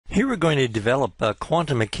Here we're going to develop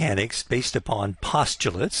quantum mechanics based upon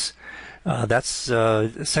postulates. That's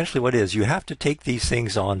essentially what it is. You have to take these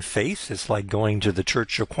things on faith. It's like going to the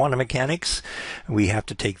Church of Quantum Mechanics. We have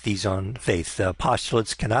to take these on faith.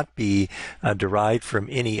 Postulates cannot be derived from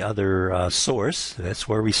any other source. That's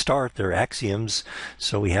where we start. They're axioms,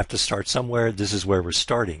 so we have to start somewhere. This is where we're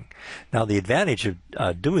starting. Now, the advantage of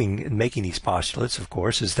making these postulates, of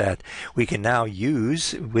course, is that we can now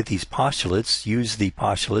use the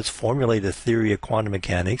postulates, formulate a theory of quantum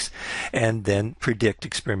mechanics, and then predict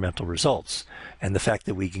experimental results. And the fact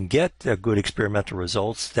that we can get good experimental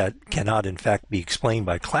results that cannot in fact be explained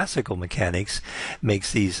by classical mechanics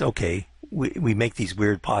makes these, okay, we make these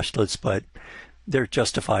weird postulates, but they're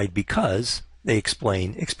justified because they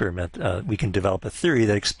explain we can develop a theory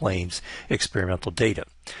that explains experimental data.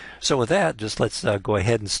 So with that, just let's go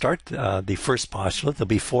ahead and start the first postulate. There'll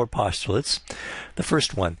be 4 postulates. The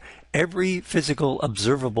first one, every physical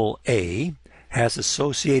observable A has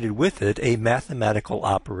associated with it a mathematical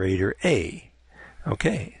operator A.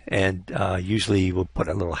 Okay, and usually we'll put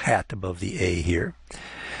a little hat above the A here.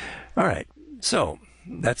 All right, so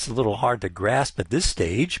that's a little hard to grasp at this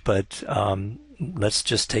stage, but let's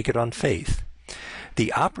just take it on faith.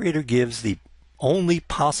 The operator gives the only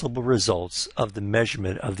possible results of the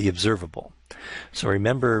measurement of the observable. So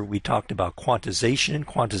remember, we talked about quantization.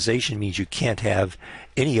 Quantization means you can't have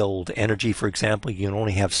any old energy. For example, you can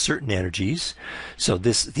only have certain energies. So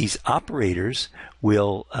these operators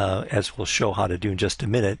will, as we'll show how to do in just a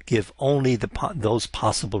minute, give only those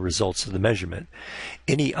possible results of the measurement.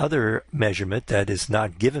 Any other measurement that is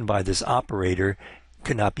not given by this operator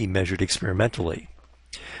cannot be measured experimentally.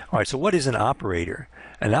 All right, so what is an operator?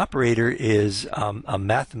 An operator is a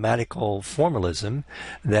mathematical formalism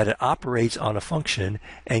that it operates on a function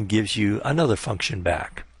and gives you another function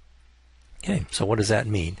back. Okay, so what does that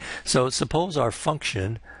mean? So suppose our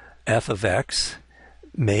function f of x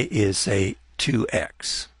is, say,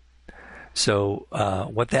 2x. So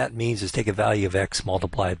what that means is take a value of x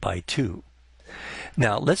multiplied by 2.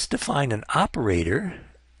 Now let's define an operator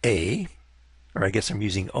A, or I guess I'm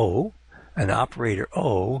using O, an operator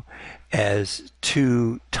O as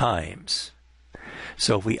 2 times.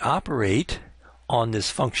 So if we operate on this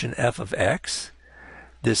function f of x,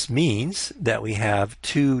 this means that we have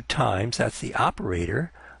 2 times, that's the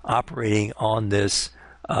operator, operating on this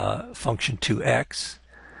function 2x.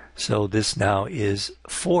 So this now is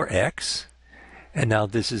 4x, and now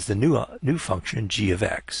this is the new function g of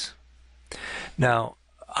x. Now,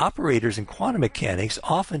 operators in quantum mechanics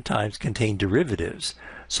oftentimes contain derivatives.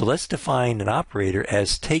 So let's define an operator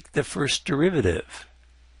as take the first derivative.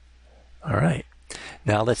 All right.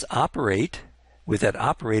 Now let's operate with that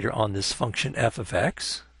operator on this function f of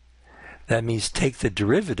x. That means take the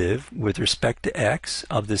derivative with respect to x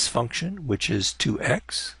of this function, which is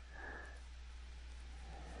 2x.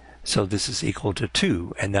 So this is equal to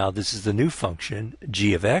 2. And now this is the new function,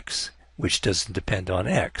 g of x, which doesn't depend on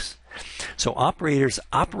x. So operators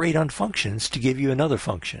operate on functions to give you another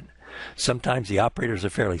function. Sometimes the operators are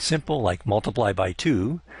fairly simple, like multiply by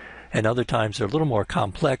 2, and other times they're a little more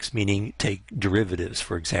complex, meaning take derivatives,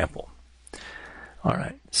 for example. All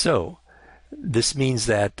right, so this means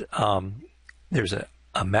that there's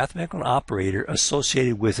a mathematical operator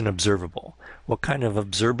associated with an observable. What kind of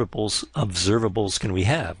observables can we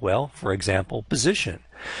have? Well, for example, position.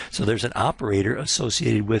 So there's an operator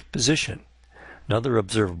associated with position. Another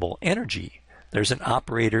observable, energy. There's an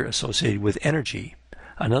operator associated with energy.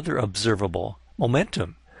 Another observable,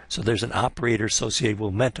 momentum. So there's an operator associated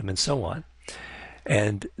with momentum, and so on.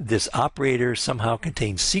 And this operator somehow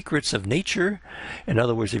contains secrets of nature. In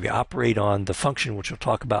other words, if you operate on the function, which we'll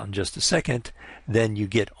talk about in just a second, then you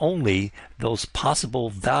get only those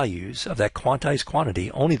possible values of that quantized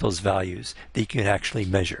quantity, only those values that you can actually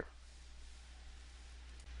measure.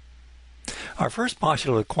 Our first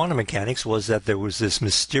postulate of quantum mechanics was that there was this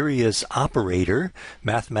mysterious operator,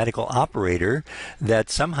 mathematical operator,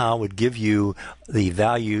 that somehow would give you the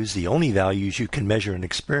values, the only values you can measure in an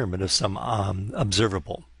experiment of some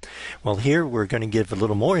observable. Well, here we're going to give a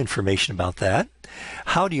little more information about that.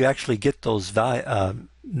 How do you actually get those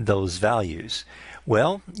values?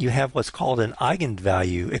 Well, you have what's called an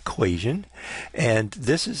eigenvalue equation, and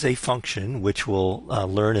this is a function which we'll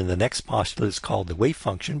learn in the next postulate. It's called the wave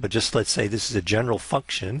function, but just let's say this is a general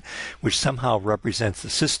function which somehow represents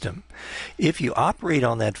the system. If you operate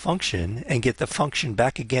on that function and get the function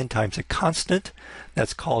back again times a constant,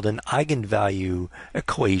 that's called an eigenvalue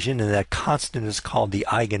equation, and that constant is called the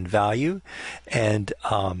eigenvalue, and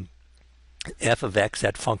f of x,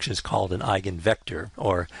 that function is called an eigenvector,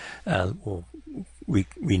 or we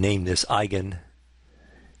rename this eigen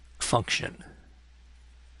function.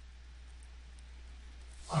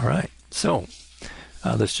 So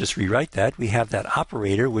let's just rewrite that. We have that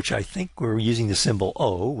operator, which I think we're using the symbol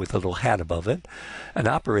O with a little hat above it, an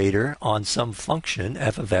operator on some function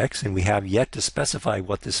f of x, and we have yet to specify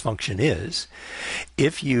what this function is.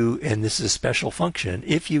 If you, and this is a special function,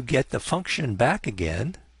 if you get the function back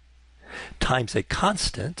again times a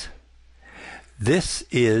constant, this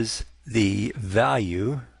is the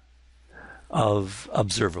value of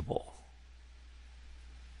observable.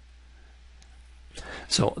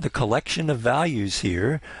 So the collection of values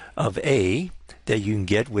here of A that you can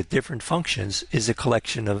get with different functions is a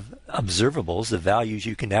collection of observables, the values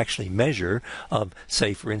you can actually measure of,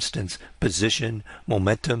 say, for instance, position,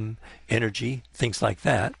 momentum, energy, things like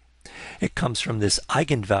that. It comes from this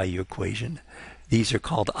eigenvalue equation. These are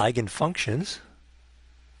called eigenfunctions.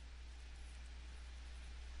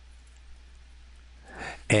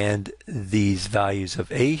 And these values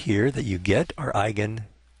of A here that you get are eigenvalues.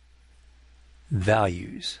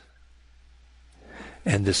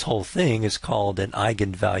 And this whole thing is called an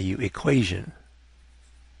eigenvalue equation.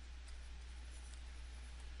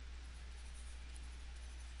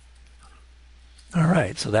 All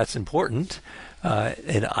right, so that's important.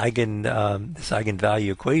 This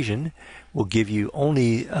eigenvalue equation will give you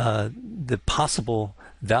only the possible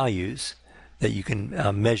values that you can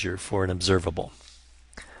measure for an observable.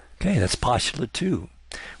 Okay, that's postulate 2.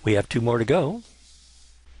 We have 2 more to go.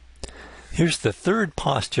 Here's the third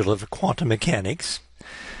postulate of quantum mechanics.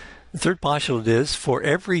 The third postulate is, for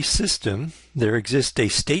every system, there exists a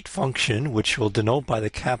state function which will denote by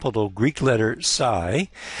the capital Greek letter psi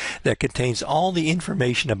that contains all the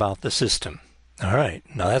information about the system. All right,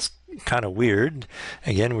 now that's kind of weird.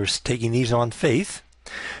 Again, we're taking these on faith.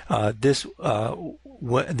 This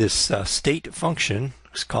state function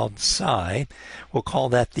is called psi. We'll call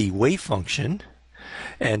that the wave function.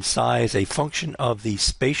 And psi is a function of the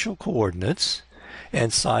spatial coordinates,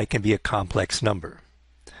 and psi can be a complex number.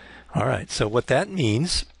 All right, so what that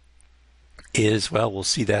means is, well, we'll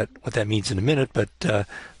see that what that means in a minute, but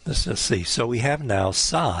let's just see. So we have now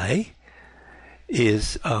psi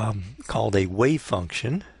is called a wave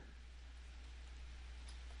function,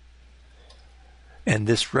 and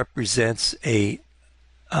this represents a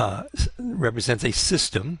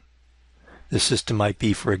system. The system might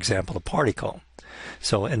be, for example, a particle.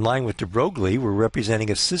 So in line with de Broglie, we're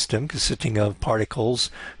representing a system consisting of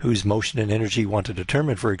particles whose motion and energy we want to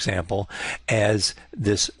determine, for example, as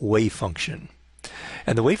this wave function.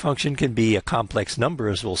 And the wave function can be a complex number,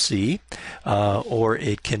 as we'll see, or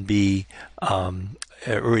it can be,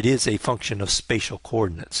 or it is a function of spatial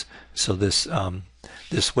coordinates. So this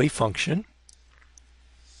wave function,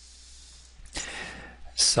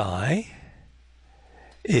 psi,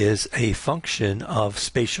 is a function of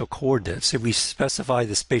spatial coordinates. If we specify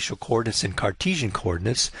the spatial coordinates in Cartesian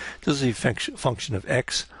coordinates, this is a function of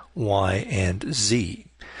x, y, and z.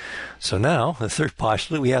 So now, the third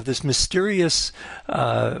postulate, we have this mysterious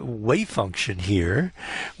wave function here,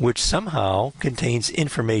 which somehow contains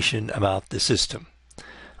information about the system.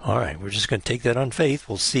 All right, we're just going to take that on faith.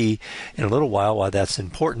 We'll see in a little while why that's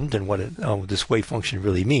important and what this wave function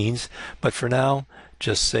really means. But for now,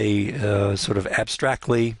 just say sort of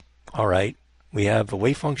abstractly, all right, we have a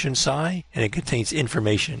wave function psi, and it contains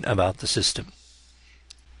information about the system.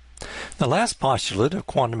 The last postulate of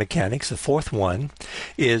quantum mechanics, the fourth one,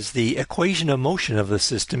 is the equation of motion of the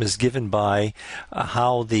system is given by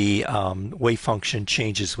how the wave function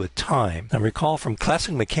changes with time. Now recall from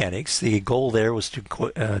classical mechanics, the goal there was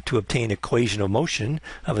to obtain equation of motion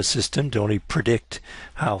of a system to only predict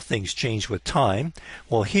how things change with time.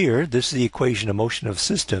 Well, here, this is the equation of motion of a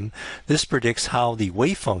system. This predicts how the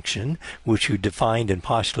wave function, which we defined in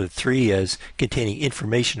postulate 3 as containing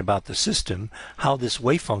information about the system, how this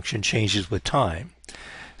wave function changes with time.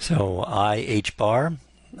 So I h bar,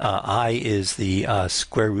 I is the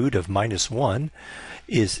square root of -1,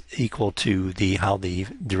 is equal to how the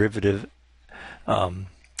derivative, how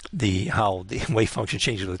the wave function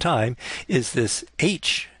changes with time, is this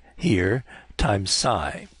h here times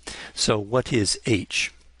psi. So what is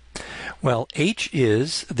h? Well, h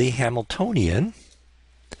is the Hamiltonian.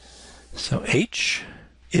 So h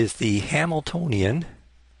is the Hamiltonian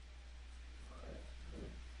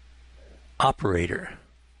operator.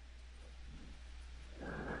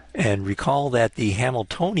 And recall that the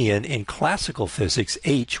Hamiltonian in classical physics,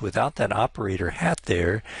 h without that operator hat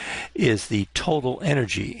there, is the total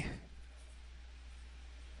energy.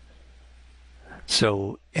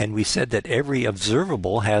 So, and we said that every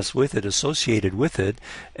observable has with it, associated with it,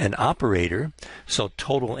 an operator. So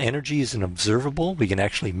total energy is an observable. We can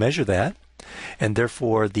actually measure that. And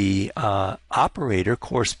therefore the operator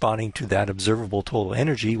corresponding to that observable total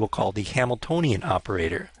energy we'll call the Hamiltonian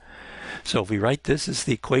operator. So if we write this as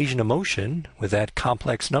the equation of motion with that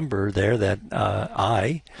complex number there, that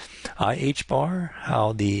IH bar,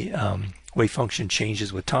 how the wave function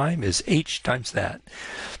changes with time is H times that.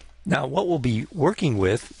 Now what we'll be working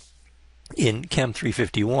with in Chem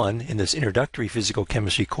 351 in this introductory physical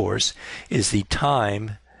chemistry course is the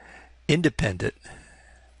time independent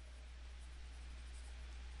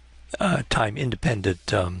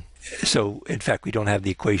so in fact we don't have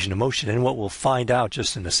the equation of motion, and what we'll find out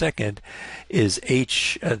just in a second is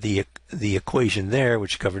H, the equation there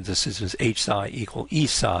which governs the system is H psi equal E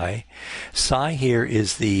psi. Psi here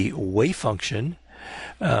is the wave function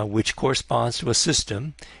which corresponds to a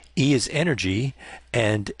system. E is energy,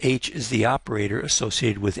 and H is the operator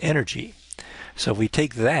associated with energy. So if we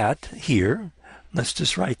take that here, let's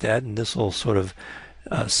just write that, and this will sort of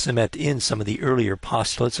cement in some of the earlier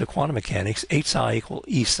postulates of quantum mechanics. H psi equal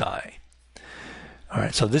E psi. All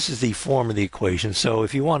right, so this is the form of the equation. So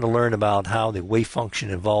if you want to learn about how the wave function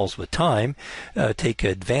evolves with time, take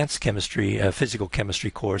advanced chemistry, physical chemistry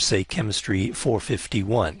course, say Chemistry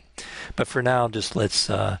 451. But for now, just let's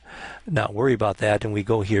not worry about that, and we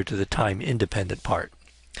go here to the time-independent part.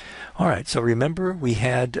 All right, so remember we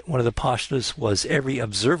had one of the postulates was every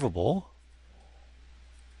observable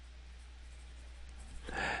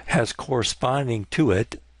has corresponding to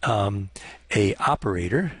it a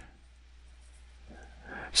operator.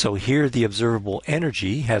 So here the observable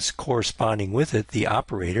energy has corresponding with it the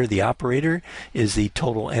operator. The operator is the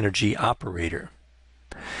total energy operator.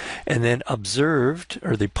 And then observed,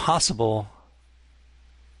 or the possible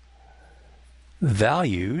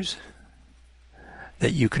values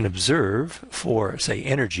that you can observe for, say,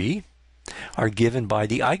 energy are given by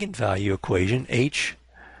the eigenvalue equation H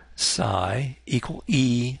psi equal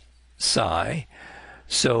E psi.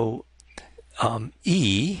 So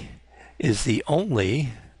E is the only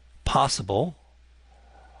possible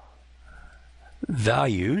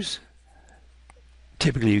values.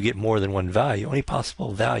 Typically you get more than one value, only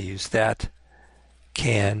possible values that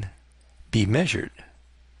can be measured.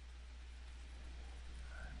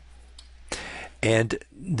 And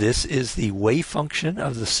this is the wave function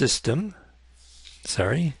of the system.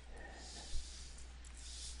 Sorry.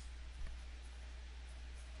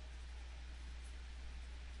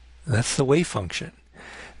 That's the wave function.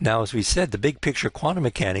 Now, as we said, the big picture of quantum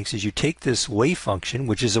mechanics is you take this wave function,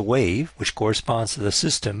 which is a wave, which corresponds to the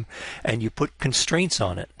system, and you put constraints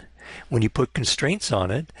on it. When you put constraints on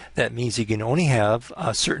it, that means you can only have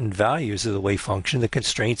certain values of the wave function. The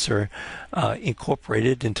constraints are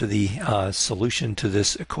incorporated into the solution to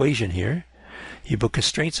this equation here. You put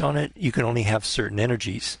constraints on it, you can only have certain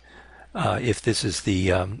energies if this is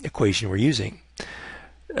the equation we're using.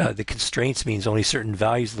 The constraints means only certain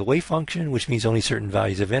values of the wave function, which means only certain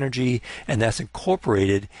values of energy, and that's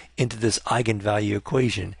incorporated into this eigenvalue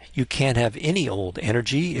equation. You can't have any old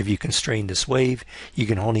energy if you constrain this wave. You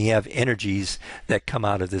can only have energies that come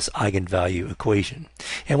out of this eigenvalue equation.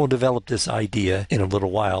 And we'll develop this idea in a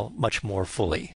little while much more fully.